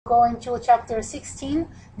Going to chapter 16,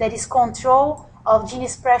 that is control of gene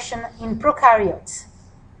expression in prokaryotes.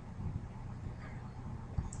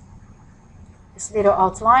 This little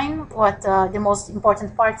outline, what the most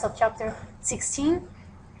important parts of chapter 16.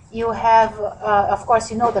 You have, of course,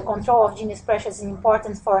 you know the control of gene expression is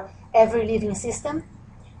important for every living system.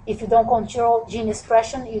 If you don't control gene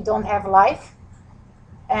expression, you don't have life.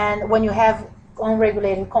 And when you have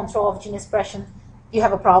unregulated control of gene expression, you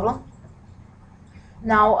have a problem.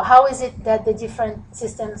 Now, how is it that the different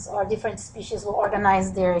systems or different species will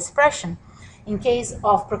organize their expression? In case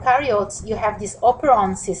of prokaryotes, you have these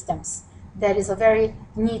operon systems. That is a very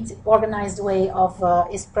neat, organized way of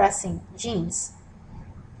expressing genes.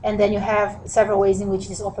 And then you have several ways in which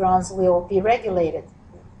these operons will be regulated.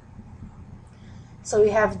 So you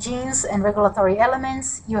have genes and regulatory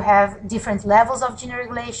elements. You have different levels of gene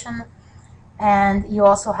regulation. And you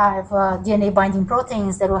also have DNA binding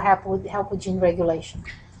proteins that will help with gene regulation.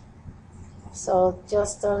 So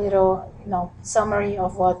just a little summary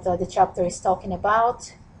of what the chapter is talking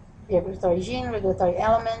about. Regulatory gene, regulatory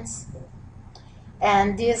elements.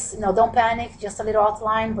 And this, don't panic, just a little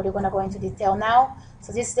outline, but we're going to go into detail now.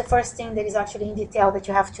 So this is the first thing that is actually in detail that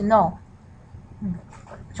you have to know.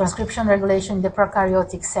 Transcription regulation in the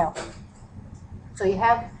prokaryotic cell. So you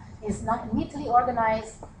have is not neatly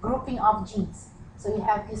organized grouping of genes. So you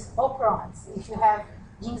have these operons. If you have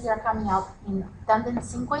genes that are coming out in tandem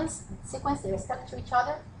sequence, they are stuck to each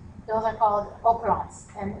other, those are called operons.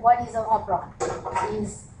 And what is an operon? It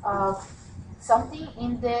is something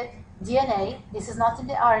in the DNA. This is not in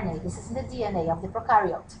the RNA. This is in the DNA of the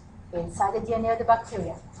prokaryote, inside the DNA of the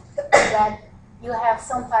bacteria. That you have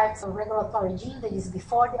some types of regulatory gene that is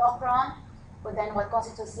before the operon, but then what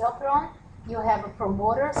constitutes the operon? You have a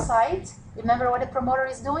promoter site. Remember what a promoter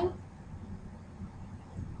is doing?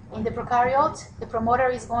 In the prokaryote, the promoter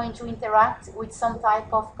is going to interact with some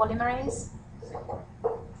type of polymerase.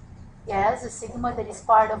 Yes, the sigma that is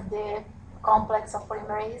part of the complex of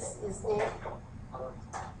polymerase is the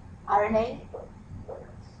RNA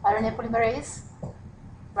polymerase,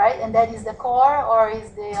 right? And that is the core, or is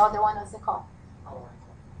the other one as the core?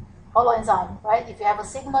 Holoenzyme, right? If you have a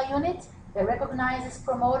sigma unit that recognizes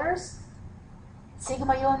promoters,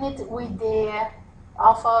 sigma unit with the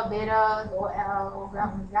alpha, beta,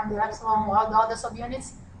 gamma, epsilon, all the other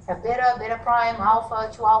subunits have beta, beta prime,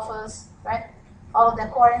 alpha, two alphas, right? All of the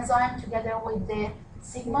core enzyme together with the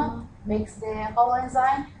sigma makes the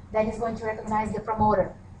holoenzyme that is going to recognize the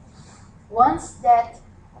promoter. Once that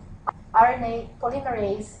RNA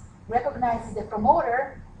polymerase recognizes the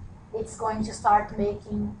promoter, it's going to start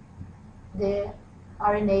making the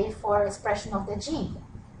RNA for expression of the gene,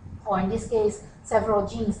 or in this case, several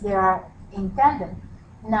genes that are in tandem.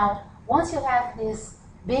 Now, once you have this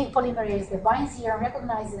big polymerase that binds here and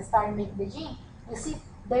recognizes and starts making the gene, you see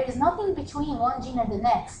there is nothing between one gene and the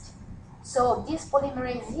next. So this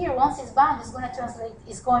polymerase here, once it's bound,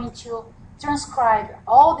 is going to transcribe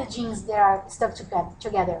all the genes that are stuck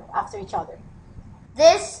together after each other.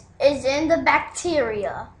 This is in the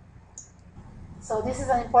bacteria. So this is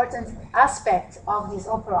an important aspect of this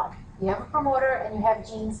operon. You have a promoter and you have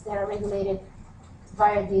genes that are regulated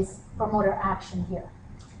via this promoter action here.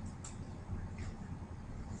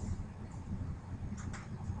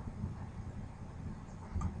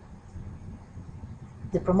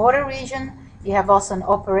 The promoter region, you have also an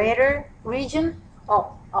operator region.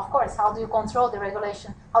 Oh, of course, how do you control the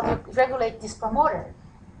regulation? How do you regulate this promoter?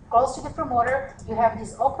 Close to the promoter, you have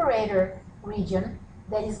this operator region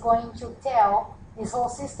that is going to tell this whole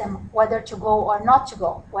system whether to go or not to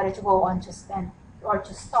go, whether to go on to stand or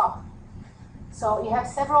to stop. So you have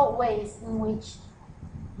several ways in which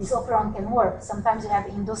this operon can work. Sometimes you have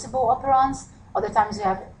inducible operons, other times you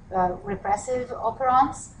have repressive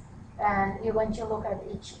operons, and you're going to look at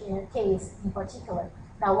each case in particular.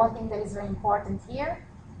 Now, one thing that is very important here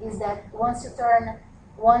is that once you turn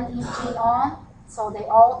one gene on, so they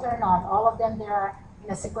all turn on. All of them that are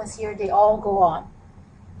in a sequence here, they all go on.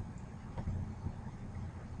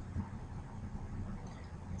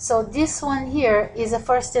 So this one here is a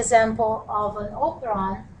first example of an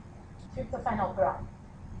operon, tryptophan operon.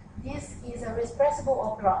 This is a repressible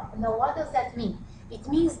operon. Now, what does that mean? It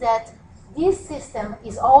means that this system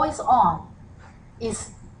is always on, is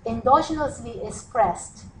endogenously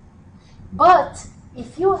expressed. But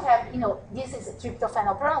if you have, this is a tryptophan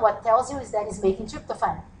operon, what tells you is that it's making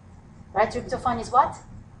tryptophan. Right? Tryptophan is what?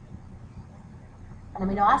 An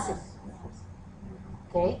amino acid.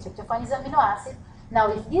 Okay, tryptophan is an amino acid. Now,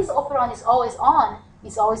 if this operon is always on,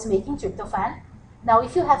 it's always making tryptophan. Now,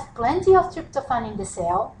 if you have plenty of tryptophan in the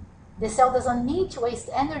cell doesn't need to waste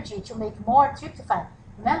energy to make more tryptophan.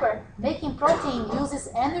 Remember, making protein uses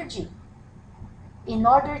energy. In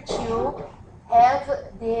order to have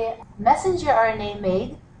the messenger RNA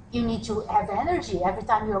made, you need to have energy. Every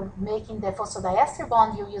time you're making the phosphodiester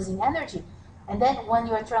bond, you're using energy. And then when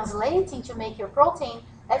you're translating to make your protein,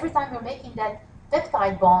 every time you're making that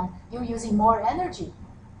peptide bond, you're using more energy.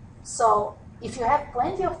 So if you have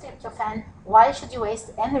plenty of tryptophan, why should you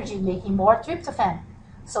waste energy making more tryptophan?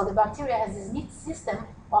 So the bacteria has this neat system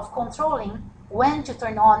of controlling when to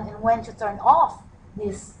turn on and when to turn off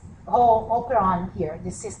this whole operon here,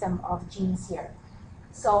 this system of genes here.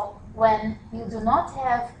 So when you do not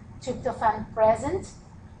have tryptophan present,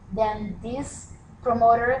 then this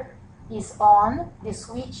promoter is on, the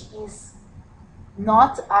switch is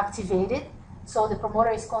not activated, so the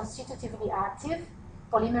promoter is constitutively active.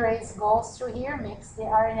 Polymerase goes through here, makes the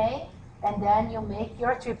RNA, and then you make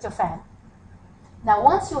your tryptophan. Now,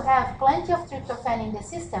 once you have plenty of tryptophan in the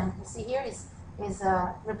system, you see here is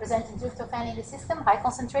representing tryptophan in the system, high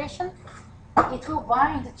concentration, it will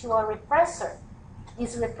bind to a repressor.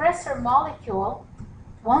 This repressor molecule,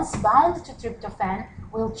 once bound to tryptophan,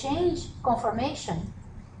 will change conformation.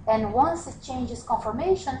 And once it changes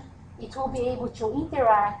conformation, it will be able to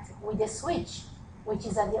interact with the switch, which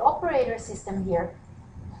is at the operator system here,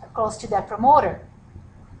 close to that promoter.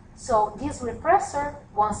 So this repressor,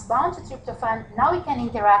 once bound to tryptophan, now it can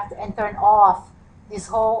interact and turn off this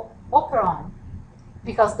whole operon,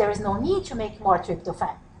 because there is no need to make more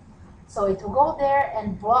tryptophan. So it will go there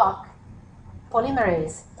and block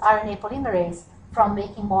polymerase, RNA polymerase, from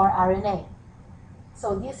making more RNA.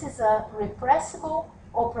 So this is a repressible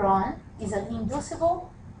operon, is an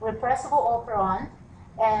inducible repressible operon,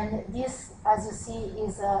 and this, as you see,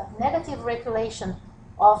 is a negative regulation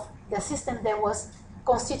of the system that was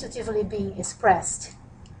constitutively being expressed.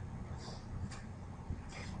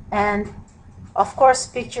 And of course,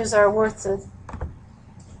 pictures are worth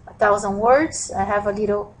 1,000 words. I have a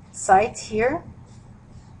little site here.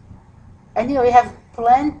 And you know, we have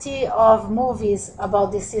plenty of movies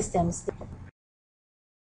about these systems.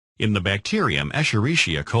 In the bacterium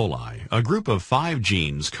Escherichia coli, a group of 5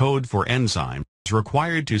 genes code for enzymes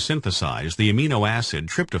required to synthesize the amino acid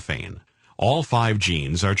tryptophan. All 5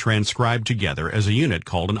 genes are transcribed together as a unit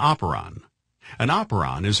called an operon. An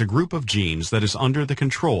operon is a group of genes that is under the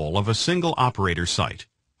control of a single operator site.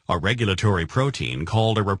 A regulatory protein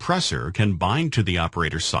called a repressor can bind to the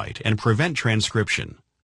operator site and prevent transcription.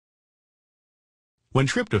 When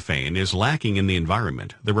tryptophan is lacking in the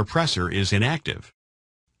environment, the repressor is inactive.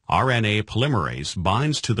 RNA polymerase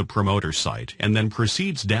binds to the promoter site and then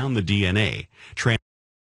proceeds down the DNA.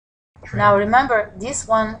 Now remember, this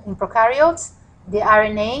one in prokaryotes, the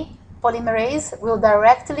RNA polymerase will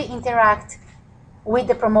directly interact with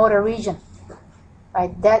the promoter region.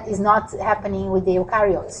 Right? That is not happening with the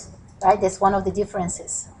eukaryotes. Right? That's one of the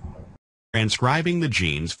differences. Transcribing the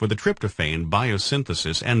genes for the tryptophan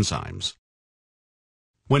biosynthesis enzymes.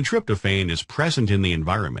 When tryptophan is present in the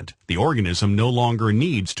environment, the organism no longer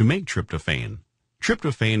needs to make tryptophan.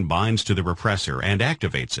 Tryptophan binds to the repressor and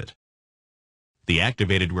activates it. The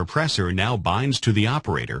activated repressor now binds to the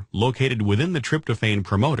operator located within the tryptophan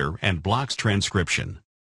promoter and blocks transcription.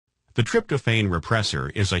 The tryptophan repressor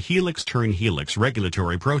is a helix-turn-helix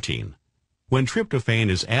regulatory protein. When tryptophan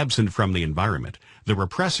is absent from the environment, the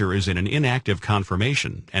repressor is in an inactive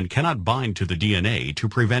conformation and cannot bind to the DNA to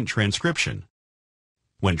prevent transcription.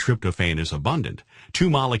 When tryptophan is abundant, 2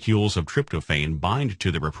 molecules of tryptophan bind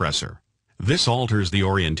to the repressor. This alters the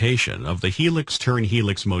orientation of the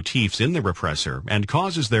helix-turn-helix motifs in the repressor and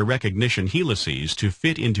causes their recognition helices to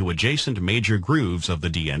fit into adjacent major grooves of the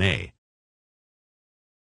DNA.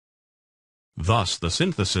 Thus, the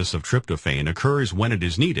synthesis of tryptophan occurs when it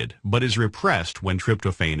is needed, but is repressed when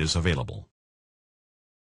tryptophan is available.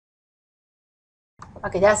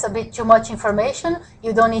 Okay, that's a bit too much information.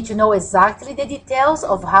 You don't need to know exactly the details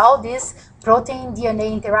of how this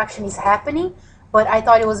protein-DNA interaction is happening, but I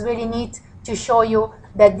thought it was really neat to show you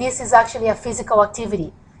that this is actually a physical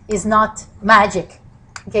activity. It's not magic.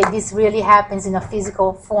 Okay, this really happens in a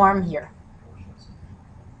physical form here.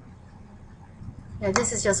 Yeah,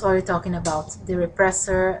 this is just what we're talking about, the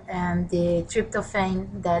repressor and the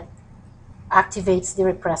tryptophan that activates the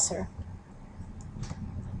repressor.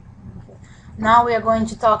 Now we are going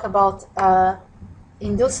to talk about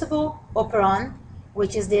inducible operon,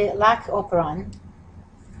 which is the lac operon.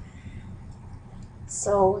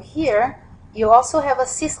 So here you also have a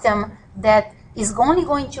system that is only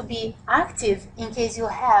going to be active in case you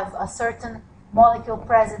have a certain molecule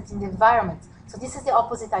present in the environment. So this is the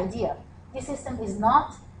opposite idea. This system is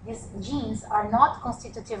not, these genes are not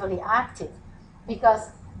constitutively active, because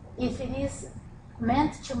if it is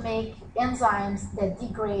meant to make enzymes that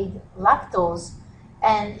degrade lactose,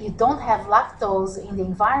 and you don't have lactose in the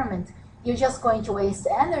environment, you're just going to waste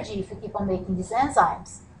energy if you keep on making these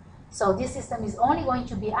enzymes. So this system is only going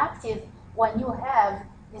to be active when you have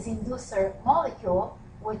this inducer molecule,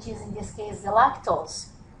 which is in this case the lactose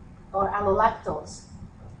or allolactose.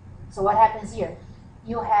 So what happens here?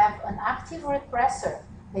 You have an active repressor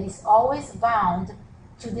that is always bound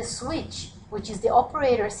to the switch, which is the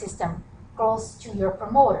operator system close to your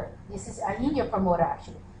promoter. This is in your promoter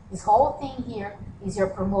actually. This whole thing here is your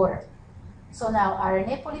promoter. So now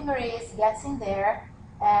RNA polymerase gets in there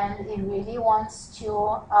and it really wants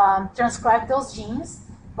to transcribe those genes,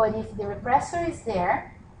 but if the repressor is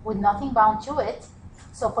there with nothing bound to it,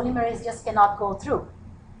 so polymerase just cannot go through.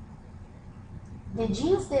 The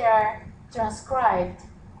genes that are transcribed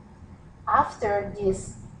after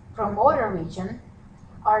this promoter region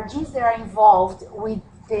are genes that are involved with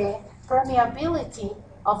the permeability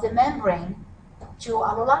of the membrane to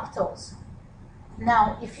allolactose.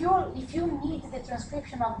 Now, if you need the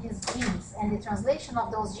transcription of these genes and the translation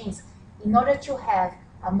of those genes in order to have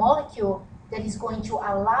a molecule that is going to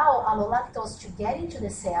allow allolactose to get into the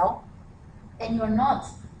cell, and you're not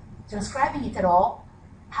transcribing it at all,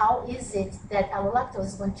 how is it that allolactose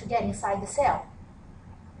is going to get inside the cell?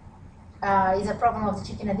 Is a problem of the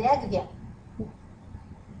chicken and the egg again.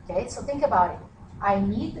 Okay, so think about it. I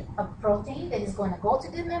need a protein that is going to go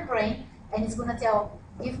to the membrane and it's going to tell,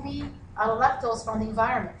 give me allolactose from the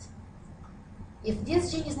environment. If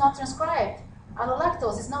this gene is not transcribed,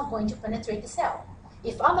 allolactose is not going to penetrate the cell.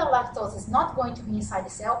 If allolactose is not going to be inside the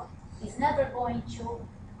cell, it's never going to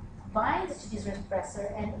bind to this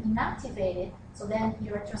repressor and inactivate it, so then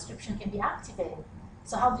your transcription can be activated.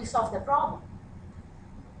 So how do you solve the problem?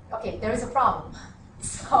 Okay, there is a problem.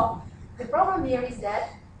 So the problem here is that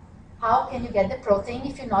how can you get the protein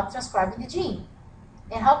if you're not transcribing the gene?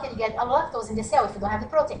 And how can you get allolactose in the cell if you don't have the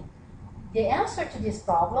protein? The answer to this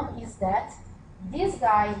problem is that this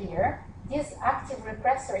guy here, this active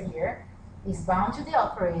repressor here, is bound to the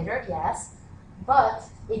operator, yes, but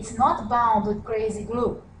it's not bound with crazy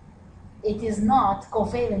glue. It is not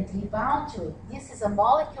covalently bound to it. This is a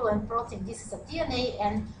molecule and protein. This is a DNA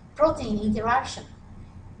and protein interaction.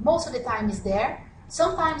 Most of the time it's there.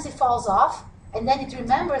 Sometimes it falls off, and then it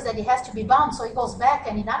remembers that it has to be bound, so it goes back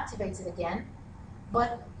and inactivates it again.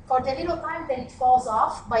 But for the little time that it falls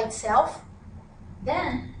off by itself,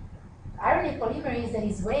 then RNA polymerase that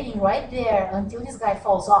is waiting right there until this guy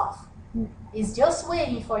falls off is just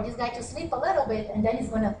waiting for this guy to sleep a little bit, and then it's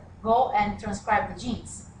going to go and transcribe the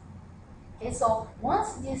genes. Okay, so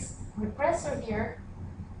once this repressor here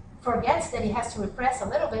forgets that he has to repress a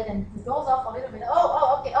little bit and it goes off a little bit,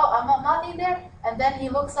 okay, I'm not in there, and then he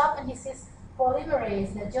looks up and he sees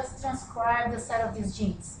polymerase that just transcribed a set of these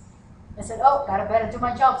genes. I said, oh, gotta better do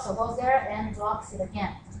my job, so goes there and blocks it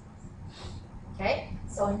again. Okay,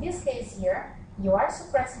 so in this case here, you are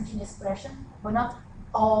suppressing gene expression, but not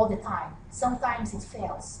all the time. Sometimes it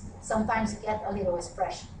fails. Sometimes you get a little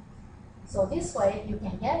expression. So this way, you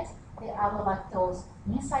can get the allolactose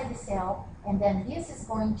inside the cell, and then this is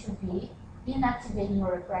going to be inactivating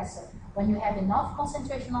your repressor. When you have enough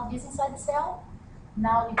concentration of this inside the cell,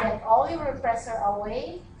 now you get all your repressor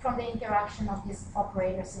away from the interaction of this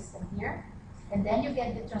operator system here, and then you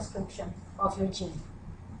get the transcription of your gene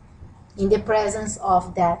in the presence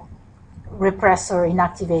of that repressor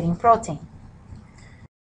inactivating protein.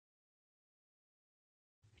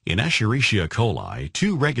 In Escherichia coli,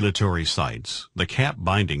 two regulatory sites, the cap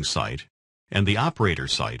binding site and the operator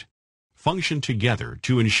site, function together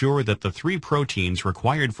to ensure that the three proteins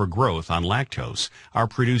required for growth on lactose are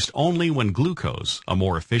produced only when glucose, a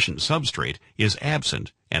more efficient substrate, is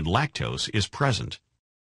absent and lactose is present.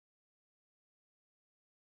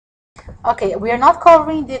 Okay, we are not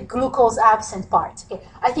covering the glucose absent part. Okay,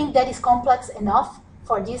 I think that is complex enough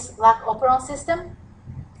for this OPERONS system.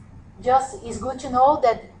 Just it's good to know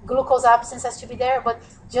that glucose absence has to be there, but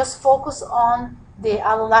just focus on the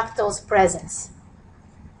allolactose presence.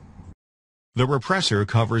 The repressor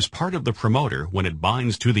covers part of the promoter when it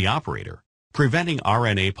binds to the operator, preventing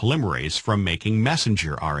RNA polymerase from making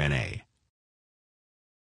messenger RNA.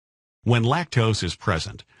 When lactose is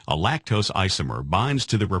present, a lactose isomer binds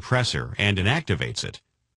to the repressor and inactivates it.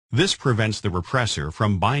 This prevents the repressor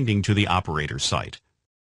from binding to the operator site.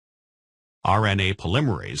 RNA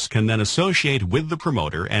polymerase can then associate with the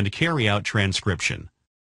promoter and carry out transcription.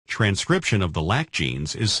 Transcription of the lac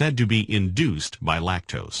genes is said to be induced by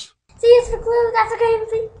lactose. C is for glue, that's okay,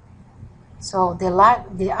 see? So the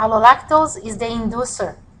allolactose is the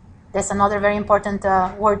inducer. That's another very important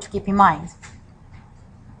word to keep in mind.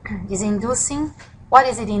 Is inducing. What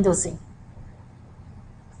is it inducing?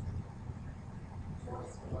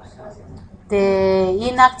 the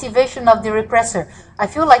inactivation of the repressor. I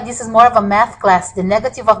feel like this is more of a math class. The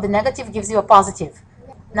negative of the negative gives you a positive.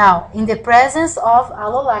 Now, in the presence of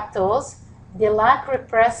allolactose, the lac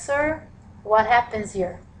repressor, what happens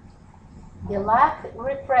here? The lac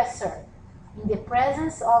repressor, in the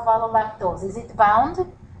presence of allolactose, is it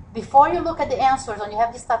bound? Before you look at the answers, when you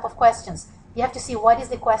have this type of questions, you have to see what is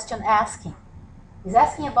the question asking. It's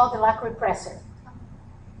asking about the lac repressor.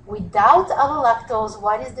 Without allolactose,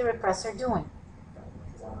 what is the repressor doing?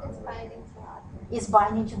 It's binding to the operator. It's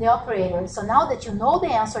binding to the operator. So now that you know the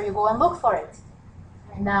answer, you go and look for it.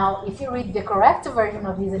 Now, if you read the correct version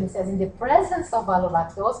of this, and it says in the presence of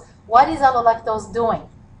allolactose, what is allolactose doing?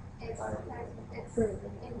 It's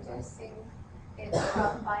inducing it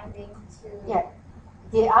from binding to. Yeah,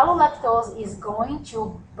 the allolactose is going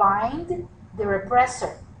to bind the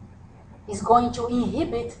repressor. It's going to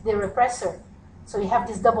inhibit the repressor. So you have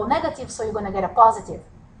this double negative, so you're going to get a positive.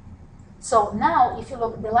 So now, if you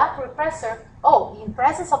look at the lac repressor, in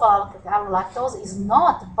presence of allolactose is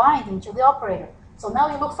not binding to the operator. So now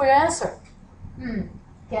you look for your answer.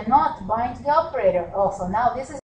 Cannot bind to the operator. So now this is